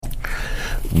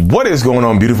What is going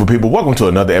on, beautiful people? Welcome to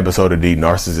another episode of the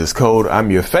Narcissist Code.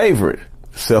 I'm your favorite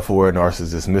self-aware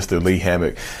narcissist, Mr. Lee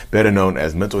Hammock, better known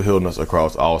as Mental Healness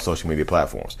across all social media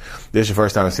platforms. If this is your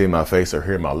first time seeing my face or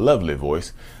hearing my lovely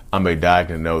voice, I'm a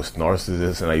diagnosed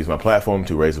narcissist, and I use my platform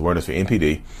to raise awareness for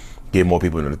NPD, get more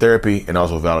people into therapy, and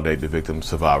also validate the victims,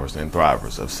 survivors, and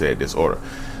thrivers of said disorder.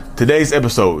 Today's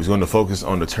episode is going to focus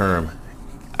on the term,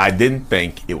 I didn't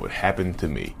think it would happen to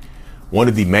me. One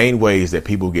of the main ways that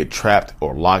people get trapped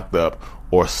or locked up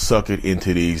or suckered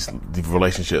into these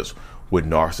relationships with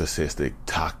narcissistic,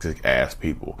 toxic ass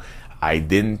people. I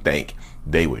didn't think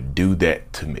they would do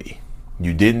that to me.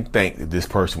 You didn't think that this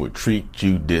person would treat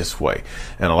you this way.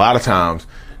 And a lot of times,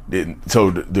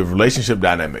 so the relationship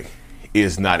dynamic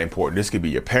is not important. This could be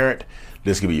your parent,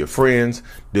 this could be your friends,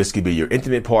 this could be your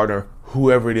intimate partner,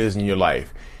 whoever it is in your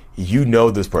life. You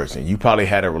know this person. You probably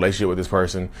had a relationship with this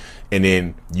person, and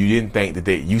then you didn't think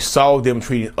that you saw them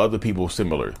treating other people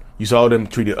similar. You saw them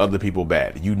treating other people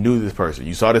bad. You knew this person.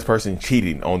 You saw this person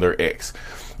cheating on their ex.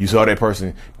 You saw that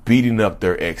person beating up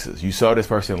their exes. You saw this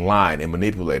person lying and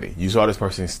manipulating. You saw this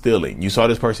person stealing. You saw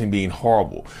this person being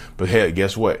horrible. But hey,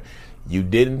 guess what? You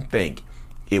didn't think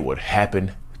it would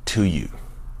happen to you.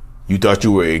 You thought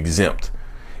you were exempt.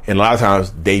 And a lot of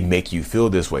times they make you feel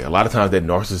this way. A lot of times that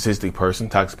narcissistic person,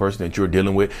 toxic person that you're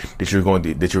dealing with, that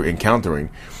you're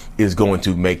encountering, is going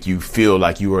to make you feel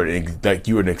like you are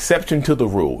an exception to the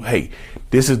rule. Hey,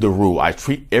 this is the rule. I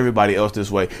treat everybody else this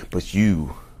way, but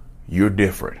you're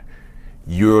different.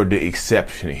 You're the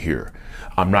exception here.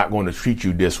 I'm not going to treat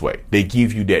you this way. They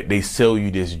give you that. They sell you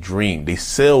this dream. They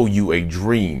sell you a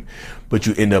dream, but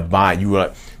you end up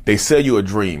buying. They sell you a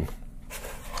dream.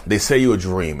 They sell you a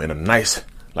dream in a nice,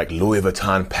 like Louis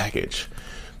Vuitton package,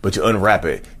 but you unwrap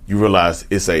it, you realize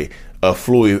it's a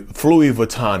Louis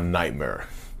Vuitton nightmare.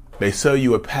 They sell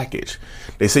you a package.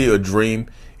 They sell you a dream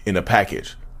in a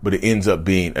package, but it ends up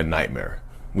being a nightmare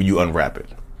when you unwrap it.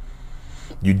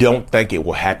 You don't think it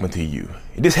will happen to you.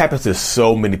 This happens to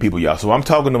so many people, y'all. So I'm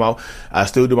talking about, I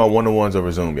still do my one-on-ones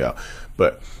over Zoom, y'all.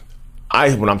 But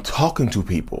when I'm talking to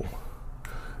people,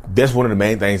 that's one of the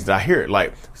main things that I hear.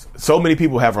 Like, so many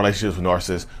people have relationships with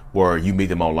narcissists where you meet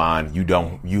them online.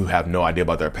 You have no idea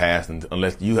about their past, and the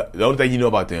only thing you know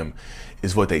about them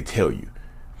is what they tell you.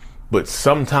 But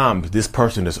sometimes this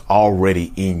person is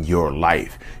already in your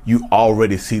life. You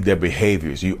already see their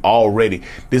behaviors.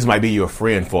 This might be your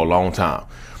friend for a long time.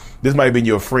 This might have been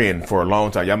your friend for a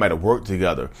long time. Y'all might have worked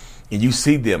together. And you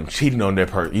see them cheating on their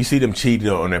person. You see them cheating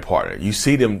on their partner. You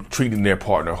see them treating their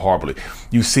partner horribly.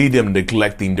 You see them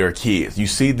neglecting their kids. You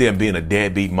see them being a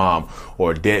deadbeat mom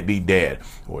or a deadbeat dad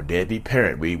or a deadbeat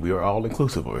parent. We are all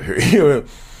inclusive over here.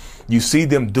 You see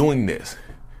them doing this,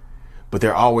 but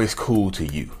they're always cool to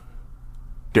you.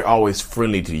 They're always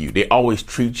friendly to you. They always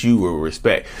treat you with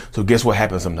respect. So guess what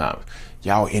happens sometimes?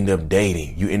 Y'all end up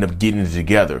dating. You end up getting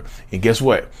together. And guess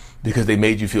what? Because they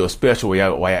made you feel special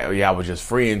while y'all were just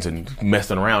friends and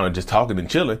messing around and just talking and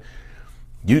chilling,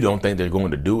 you don't think they're going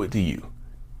to do it to you.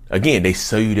 Again, they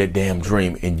sell you that damn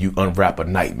dream and you unwrap a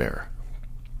nightmare,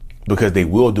 because they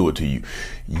will do it to you.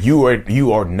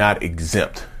 You are not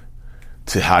exempt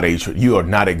to how they treat. You are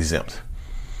not exempt.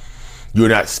 You're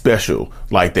not special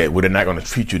like that, where they're not going to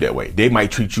treat you that way. They might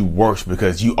treat you worse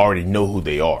because you already know who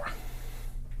they are.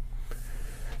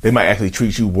 They might actually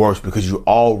treat you worse because you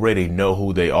already know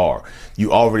who they are.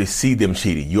 You already see them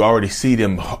cheating. You already see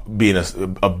them being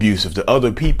abusive to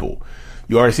other people.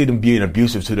 You already see them being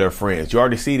abusive to their friends. You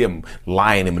already see them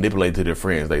lying and manipulating to their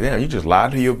friends. Like, damn, it's your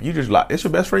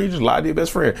best friend. You just lied to your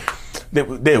best friend.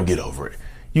 They'll get over it.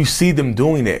 You see them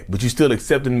doing that, but you still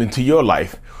accept them into your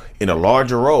life in a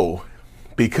larger role,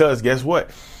 because guess what?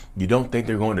 You don't think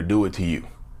they're going to do it to you,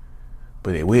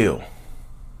 but they will.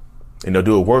 And they'll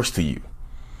do it worse to you.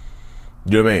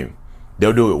 You know what I mean?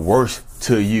 They'll do it worse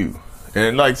to you.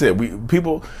 And like I said,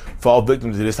 people fall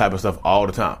victim to this type of stuff all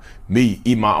the time. Me,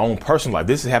 in my own personal life.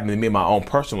 This is happening to me in my own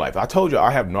personal life. I told you I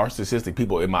have narcissistic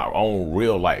people in my own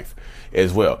real life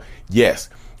as well. Yes,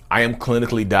 I am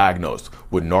clinically diagnosed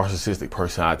with narcissistic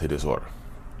personality disorder.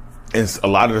 And a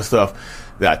lot of the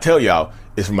stuff that I tell y'all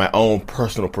is from my own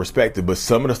personal perspective. But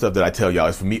some of the stuff that I tell y'all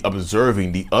is from me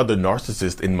observing the other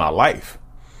narcissists in my life.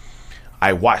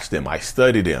 I watch them, I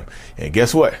study them, and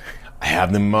guess what? I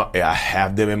have them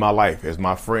in my life as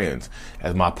my friends,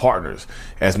 as my partners,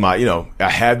 as my, I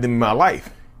have them in my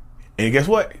life. And guess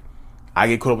what? I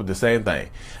get caught up with the same thing.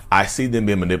 I see them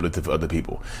being manipulative to other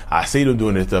people. I see them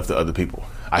doing this stuff to other people.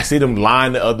 I see them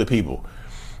lying to other people.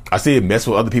 I see them mess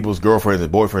with other people's girlfriends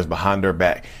and boyfriends behind their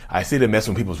back. I see them mess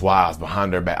with people's wives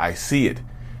behind their back. I see it.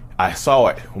 I saw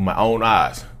it with my own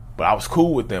eyes, but I was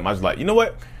cool with them. I was like, you know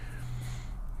what?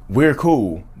 we're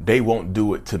cool. They won't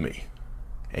do it to me.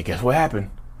 And guess what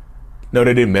happened? No,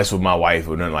 they didn't mess with my wife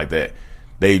or nothing like that.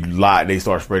 They lied. They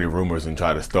started spreading rumors and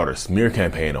tried to start a smear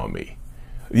campaign on me.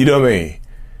 You know what I mean?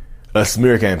 A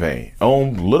smear campaign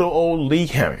on little old Lee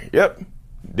Hammock. Yep.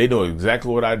 They know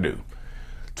exactly what I do.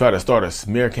 Try to start a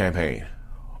smear campaign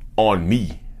on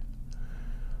me.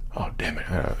 Oh, damn it.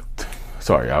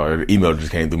 Sorry, an email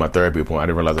just came through my therapy appointment. I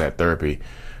didn't realize I had therapy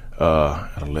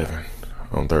at 11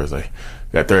 on Thursday.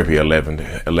 Got therapy at 11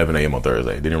 a.m. on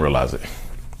Thursday. Didn't realize it.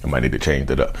 I might need to change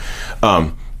that up.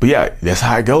 But yeah, that's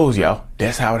how it goes, y'all.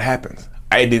 That's how it happens.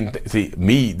 I didn't see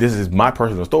me. This is my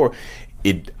personal story.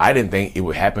 I didn't think it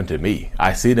would happen to me.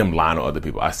 I see them lying on other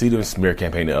people. I see them smear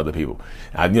campaigning other people.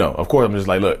 Of course, I'm just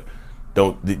like, look,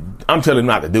 I'm telling them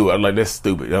not to do it. I'm like, that's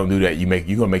stupid. Don't do that.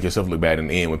 You're gonna make yourself look bad in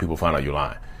the end when people find out you're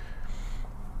lying.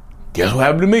 Guess what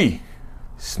happened to me?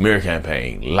 Smear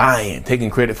campaign, lying, taking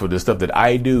credit for the stuff that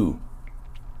I do.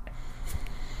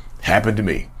 Happened to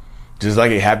me. Just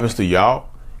like it happens to y'all,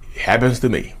 it happens to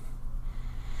me.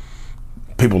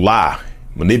 People lie,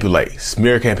 manipulate,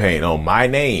 smear campaign on my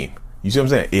name. You see what I'm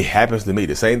saying? It happens to me.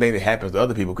 The same thing that happens to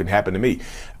other people can happen to me.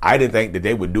 I didn't think that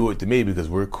they would do it to me because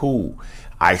we're cool.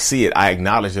 I see it. I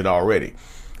acknowledge it already.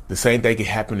 The same thing can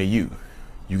happen to you.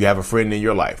 You have a friend in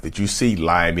your life that you see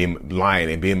lying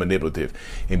and being manipulative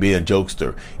and being a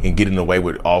jokester and getting away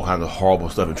with all kinds of horrible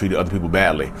stuff and treating other people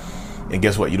badly. And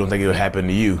guess what? You don't think it'll happen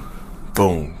to you.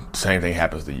 Boom. Same thing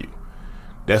happens to you.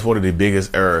 That's one of the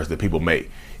biggest errors that people make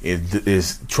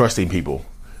is trusting people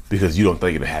because you don't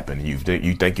think it'll happen to you.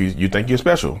 You think you're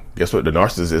special. Guess what? The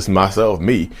narcissist, myself,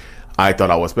 me, I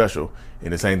thought I was special.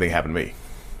 And the same thing happened to me.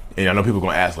 And I know people are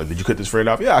going to ask, like, did you cut this friend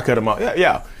off? Yeah, I cut him off.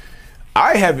 Yeah.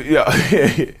 I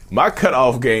have, my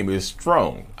cutoff game is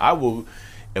strong. I will,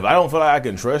 if I don't feel like I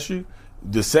can trust you,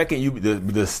 the second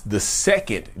the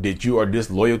second that you are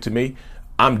disloyal to me,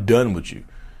 I'm done with you.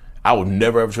 I will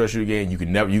never ever trust you again.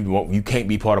 You can't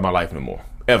be part of my life anymore.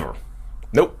 Ever.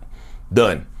 Nope.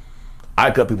 Done.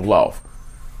 I cut people off.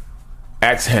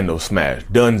 Axe handle smash.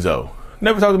 Dunzo.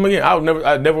 Never talk to them again.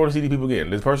 I never want to see these people again.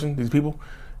 These people,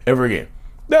 ever again.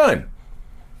 Done.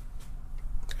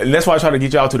 And that's why I try to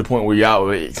get y'all to the point where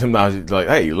y'all sometimes like,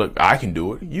 hey, look, I can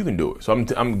do it. You can do it. So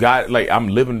I'm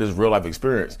living this real life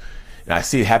experience, and I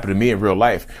see it happen to me in real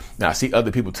life. Now I see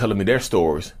other people telling me their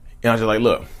stories, and I'm just like,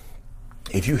 look,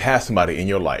 if you have somebody in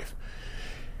your life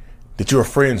that you're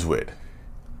friends with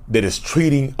that is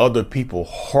treating other people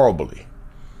horribly,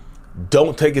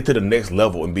 don't take it to the next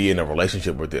level and be in a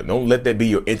relationship with them. Don't let that be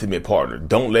your intimate partner.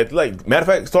 Don't let, matter of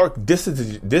fact, start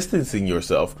distancing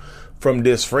yourself from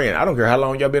this friend. I don't care how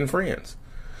long y'all been friends.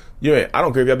 I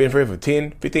don't care if y'all been friends for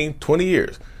 10, 15, 20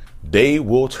 years. They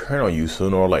will turn on you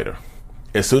sooner or later.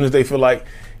 As soon as they feel like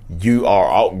you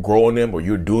are outgrowing them, or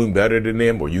you're doing better than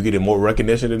them, or you getting more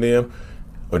recognition than them,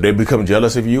 or they become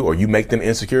jealous of you, or you make them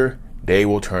insecure, they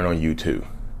will turn on you too.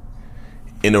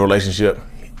 In a relationship,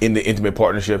 in the intimate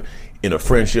partnership, in a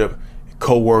friendship,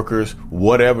 co-workers,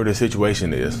 whatever the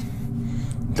situation is,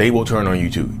 they will turn on you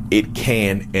too. It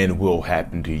can and will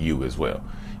happen to you as well.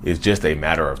 It's just a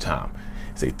matter of time.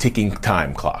 It's a ticking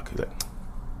time clock.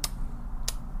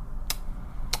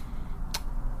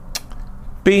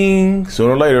 Bing!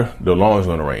 Sooner or later, the alarm is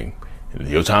going to ring. And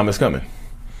your time is coming.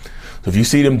 So if you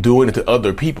see them doing it to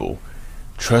other people,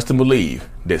 trust and believe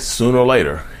that sooner or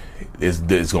later,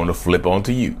 it's going to flip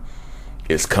onto you.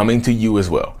 It's coming to you as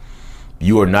well.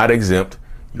 You are not exempt.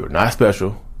 You're not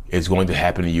special. It's going to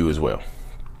happen to you as well.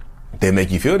 They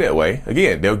make you feel that way.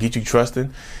 Again, they'll get you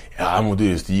trusting. I'm going to do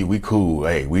this to you. We cool.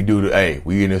 Hey, we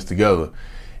in this together.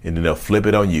 And then they'll flip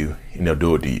it on you and they'll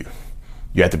do it to you.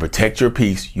 You have to protect your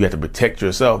peace. You have to protect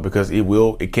yourself because it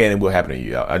can and will happen to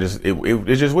you.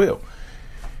 It just will.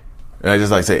 And I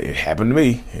just like say, it happened to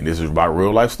me. And this is my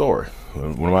real life story.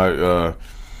 One of my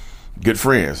good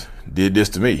friends did this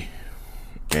to me.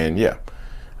 And yeah,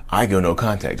 I go no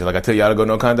contact. Just like I tell y'all to go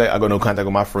no contact, I go no contact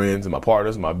with my friends and my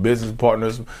partners, my business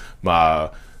partners, my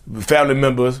family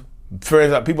members,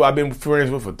 friends, people I've been friends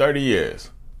with for 30 years.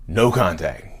 No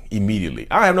contact immediately.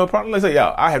 I have no problem. Let's say,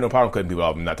 y'all, I have no problem cutting people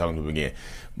off and not talking to them again.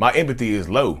 My empathy is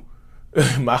low.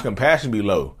 My compassion be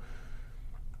low.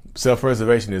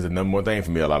 Self-preservation is the number one thing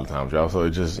for me a lot of times, y'all. So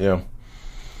it's just,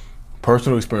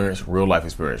 personal experience, real life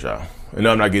experience, y'all. And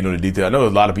I'm not getting into detail. I know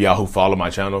there's a lot of y'all who follow my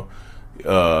channel.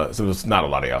 So it's not a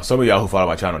lot of y'all. Some of y'all who follow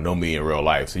my channel know me in real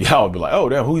life. So y'all will be like, oh,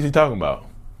 damn, who is he talking about?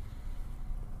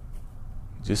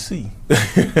 Just see.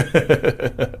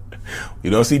 You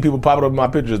don't see people popping up in my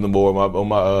pictures no more on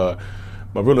my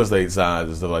real estate signs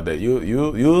and stuff like that.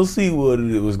 You'll see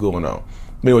what's going on.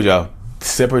 Anyway, y'all,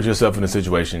 separate yourself from the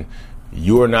situation.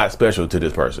 You are not special to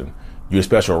this person. You're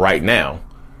special right now.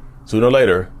 sooner or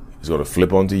later, it's going to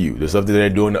flip onto you. The stuff that they're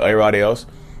doing to everybody else,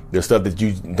 the stuff that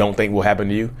you don't think will happen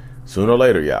to you, sooner or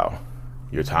later, y'all,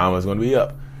 your time is going to be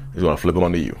up. It's going to flip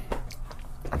onto you.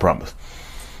 I promise.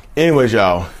 Anyways,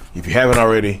 y'all, if you haven't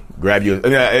already, grab your.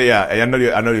 I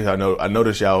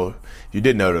noticed y'all. If you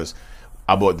did notice,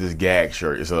 I bought this gag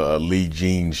shirt. It's a Lee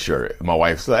jeans shirt. My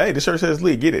wife's like, "Hey, this shirt says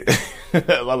Lee. Get it."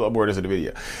 I wore this in the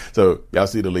video. So y'all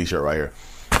see the Lee shirt right here.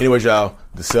 Anyways, y'all,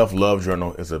 the Self-Love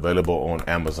Journal is available on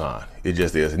Amazon. It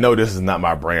just is. No, this is not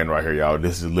my brand right here, y'all.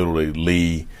 This is literally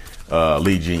Lee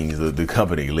jeans, the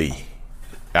company Lee.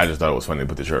 I just thought it was funny to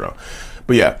put the shirt on.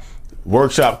 But yeah,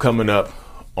 workshop coming up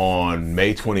on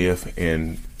May 20th,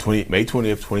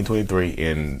 2023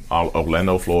 in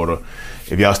Orlando, Florida.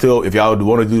 If y'all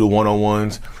want to do the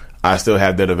one-on-ones, I still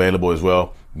have that available as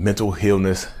well.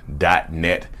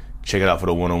 mentalhealness.net. Check it out for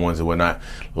the one-on-ones and whatnot.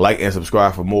 Like and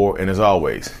subscribe for more. And as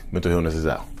always, Mental Healness is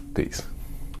out. Peace.